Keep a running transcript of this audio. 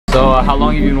So how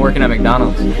long have you been working at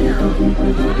McDonald's? 8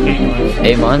 months.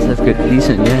 8 months? That's good,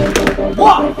 decent, yeah.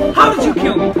 What? How did you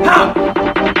kill me? How?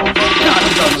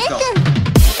 Let's go.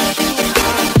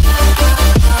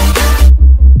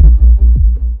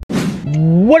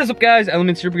 What is up, guys?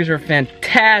 Elements here because you're a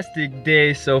fantastic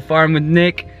day so far. I'm with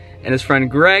Nick and his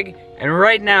friend Greg, and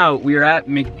right now we are at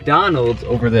McDonald's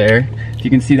over there. If you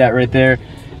can see that right there.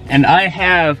 And I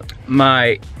have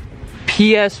my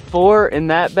PS4 in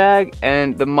that bag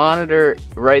and the monitor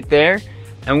right there.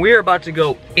 And we are about to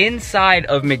go inside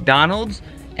of McDonald's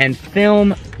and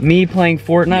film me playing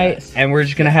Fortnite, and we're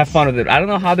just gonna have fun with it. I don't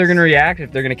know how they're gonna react,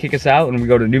 if they're gonna kick us out and we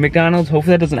go to new McDonald's.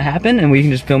 Hopefully that doesn't happen and we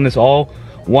can just film this all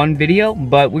one video,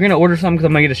 but we're gonna order something because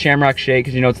I'm gonna get a Shamrock Shake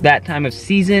because you know it's that time of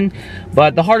season.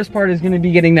 But the hardest part is gonna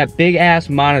be getting that big ass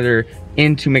monitor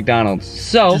into McDonald's.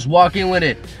 So just walk in with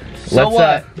it. So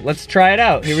let's try it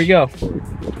out. Here we go.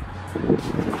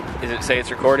 Does it say it's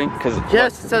recording?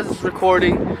 Yes, it says it's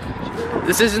recording.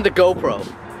 This isn't the GoPro.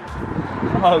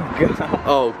 Oh god.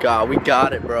 Oh god, we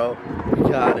got it, bro. We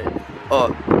got it.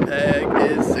 Oh,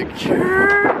 bag is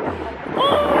secure.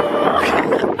 Oh.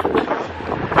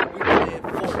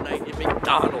 Fortnite in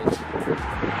McDonald's.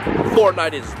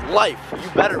 Fortnite is life. You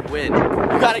better win.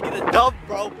 You gotta get a dub,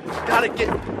 bro. You gotta get.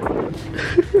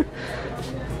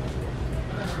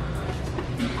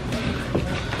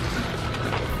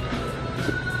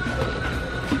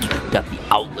 Got the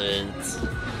outlets.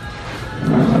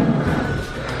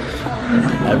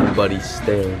 Everybody's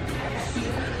staring.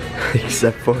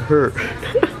 Except for her.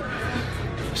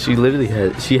 She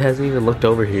hasn't even looked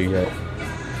over here yet.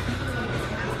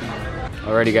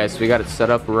 Alrighty guys, so we got it set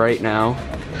up right now.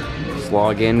 Let's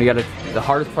log in. The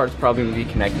hardest part is probably gonna be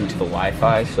connecting to the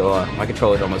Wi-Fi, so my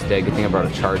controller's almost dead. Good thing I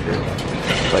brought a charger.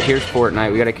 But here's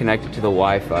Fortnite. We gotta connect it to the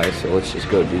Wi-Fi, so let's just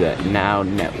go do that now.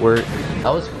 Network.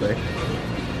 That was quick.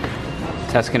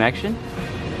 Test connection.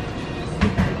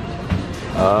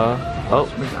 Oh,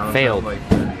 failed.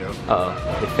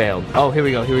 Uh-oh, it failed. Oh, here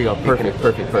we go, here we go. Perfect,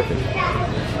 perfect, perfect.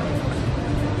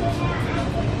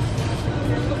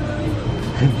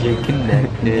 Get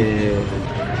connected.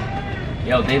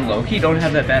 Yo, they low-key don't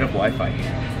have that bad of Wi-Fi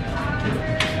here.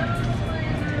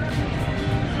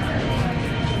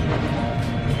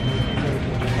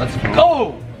 Let's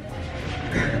go!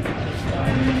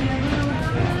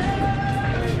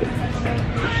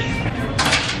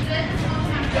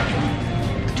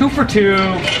 2 for 2.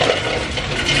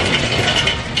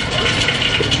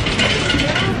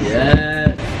 Yeah.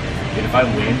 Dude, if I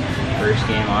win first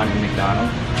game on in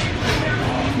McDonald's,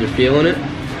 you're feeling it?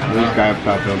 This guy up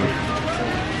top filming.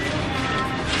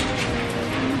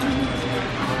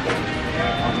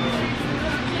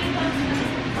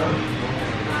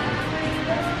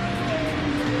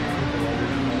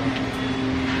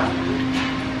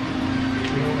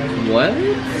 What?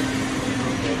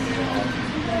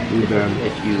 Then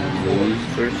If you lose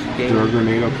first game? throw a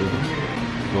grenade up there.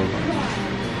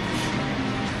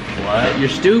 what? You're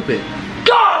stupid.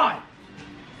 God!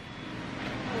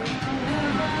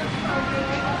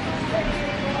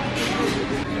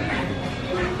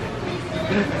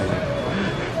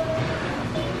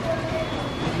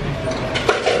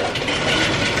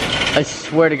 I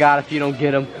swear to God, if you don't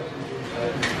get him.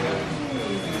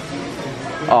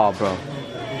 Oh, bro.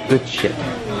 Good shit.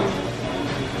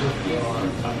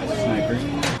 Sniper.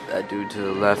 That dude to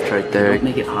the left right there. Don't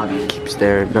make it obvious. Keep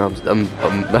staring. No, I'm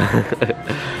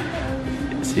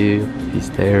see, he's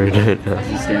staring right now.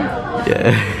 He's staring.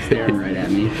 Yeah. He's staring right at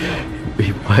me.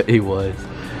 He was.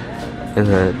 And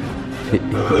then he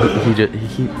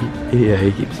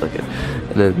keeps looking.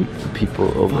 And then the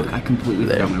people over Fuck, I completely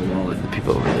there. forgot my wallet. The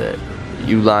people over there.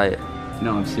 You lying.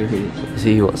 No, I'm serious.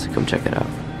 See, he wants to come check it out.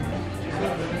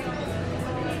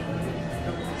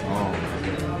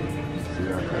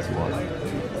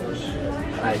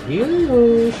 I hear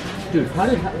you. Dude, how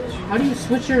do you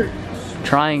switch your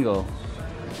Triangle.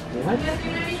 what?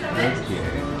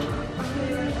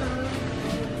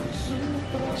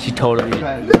 She totally.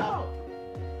 No!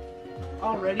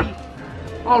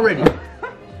 Already?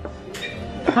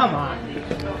 Come on.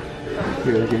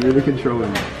 Here, give me the controller.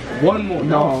 One more.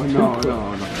 No.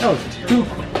 That was too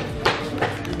quick.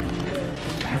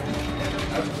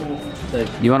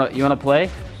 You wanna play?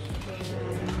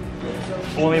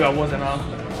 Only if I wasn't on.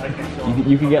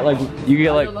 You can get like A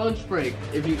lunch break.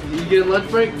 If you get a lunch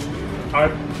break? I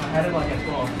had it like at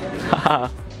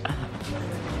 12.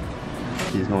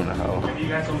 He's going to hell. If you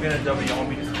guys don't get a W, I won't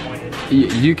be disappointed. Do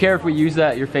you care if we use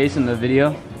your face in the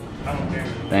video? I don't care.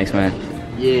 Thanks, man.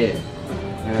 Yeah.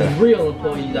 The real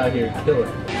employees out here kill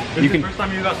it. This is the first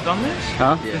time you guys done this?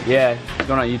 Huh? Yeah. Yeah. It's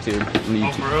going on YouTube. On the Oh,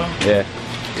 YouTube. for real? Yeah.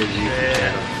 Here's the YouTube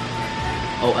channel.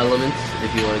 Oh, elements,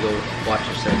 if you want to go watch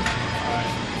your set.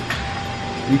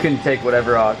 You can take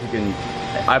whatever off. You can.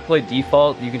 I play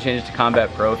default. You can change it to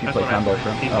Combat Pro if you play Combat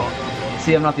Pro. Oh.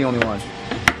 See, I'm not the only one.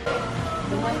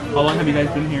 How long have you guys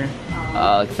been here?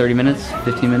 Like 30 minutes,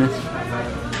 15 minutes.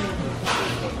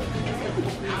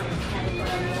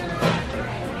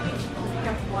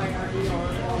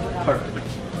 Perfect.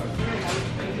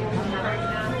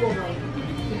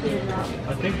 I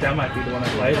think that might be the one I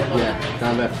played. Yeah,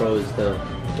 Combat Pro is the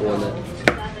one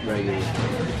that's regular.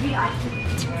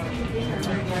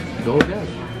 Go again.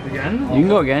 Again? You can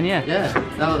go again, yeah. Yeah,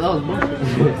 that was bullshit.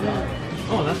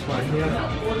 Oh, that's fine.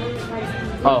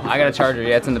 Yeah. Oh, I got a charger.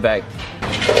 Yeah, it's in the bag.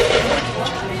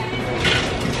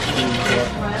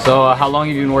 So, how long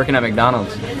have you been working at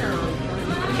McDonald's?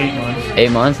 8 months.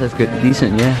 8 months? That's good.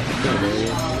 Decent, yeah.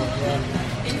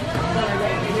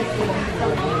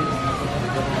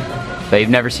 But you've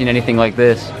never seen anything like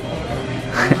this.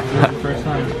 First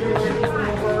time.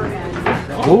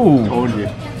 Ooh. Told you.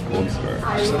 Gold star.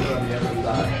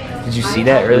 Did you see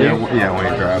that earlier? Yeah, when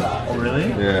you grab. Oh, really?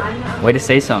 Yeah. Way to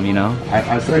say something, you know?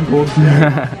 I said gold star.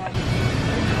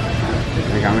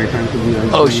 Like how many times have you done?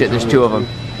 Oh shit, there's 2 of them.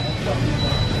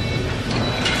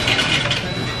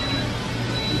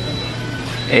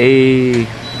 Hey.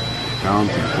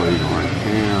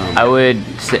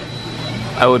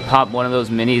 I would pop one of those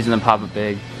minis and then pop a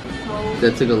big.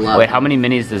 That took a lot. Wait, how many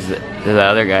minis does the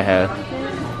other guy have?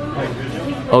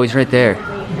 Oh, he's right there.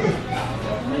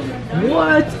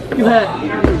 What? You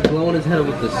had blowing his head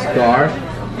with the scar?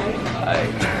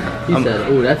 He said,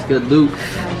 "Oh, that's good loot."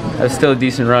 That's still a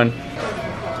decent run.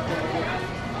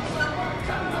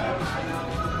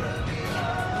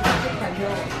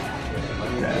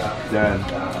 Dead.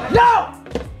 No!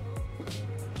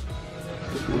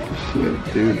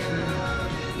 Shit, dude.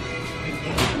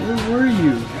 Where were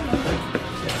you?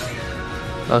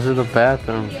 I was in the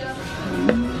bathroom.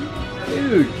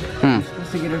 Dude. I'm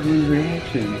supposed to get everyone's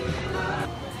reaction.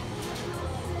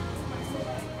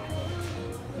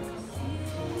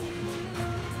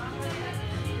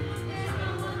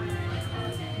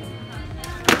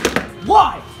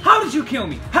 Why? How did you kill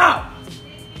me? How?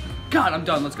 God, I'm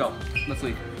done. Let's go. Let's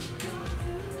leave.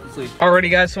 Alrighty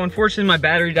guys, so unfortunately my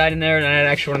battery died in there and I had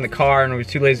actually run in the car and I was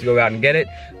too lazy to go out and get it.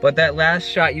 But that last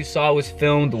shot you saw was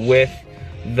filmed with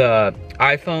the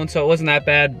iPhone, so it wasn't that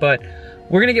bad. But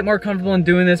we're gonna get more comfortable in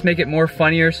doing this, make it more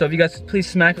funnier. So if you guys please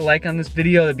smack a like on this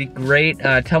video, that'd be great.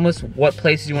 Tell us what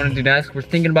places you want to do next. We're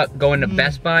thinking about going to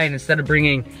Best Buy, and instead of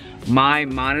bringing my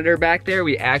monitor back there,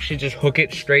 we actually just hook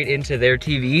it straight into their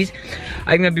TVs.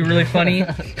 I think that'd be really funny.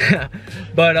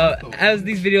 But as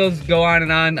these videos go on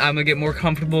and on, I'm gonna get more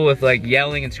comfortable with like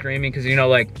yelling and screaming, because you know,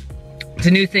 like, it's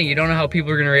a new thing. You don't know how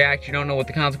people are gonna react. You don't know what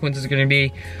the consequences are gonna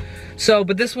be. So,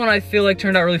 but this one I feel like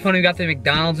turned out really funny. We got the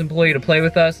McDonald's employee to play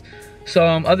with us. So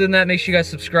other than that, make sure you guys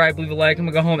subscribe, leave a like. I'm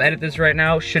gonna go home, edit this right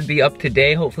now. Should be up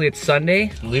today. Hopefully it's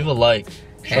Sunday. Leave a like.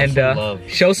 Show some love.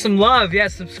 Show some love. Yeah,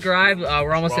 subscribe.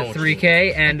 We're almost at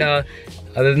 3K. And other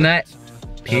than that,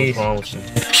 peace.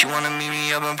 She wanna meet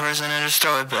me up in person and just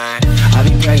throw it back. I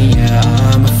be bragging, yeah,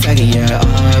 I'm a faggot, yeah,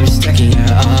 I be stacking,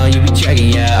 yeah, you be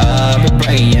dragging, yeah, I be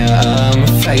bragging, yeah, I'm a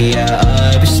faggot, yeah,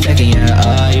 I be stacking,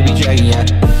 yeah, you be dragging, yeah,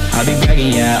 I be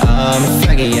bragging, yeah, I'm a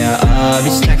faggot, yeah, I be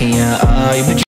stacking, yeah, you be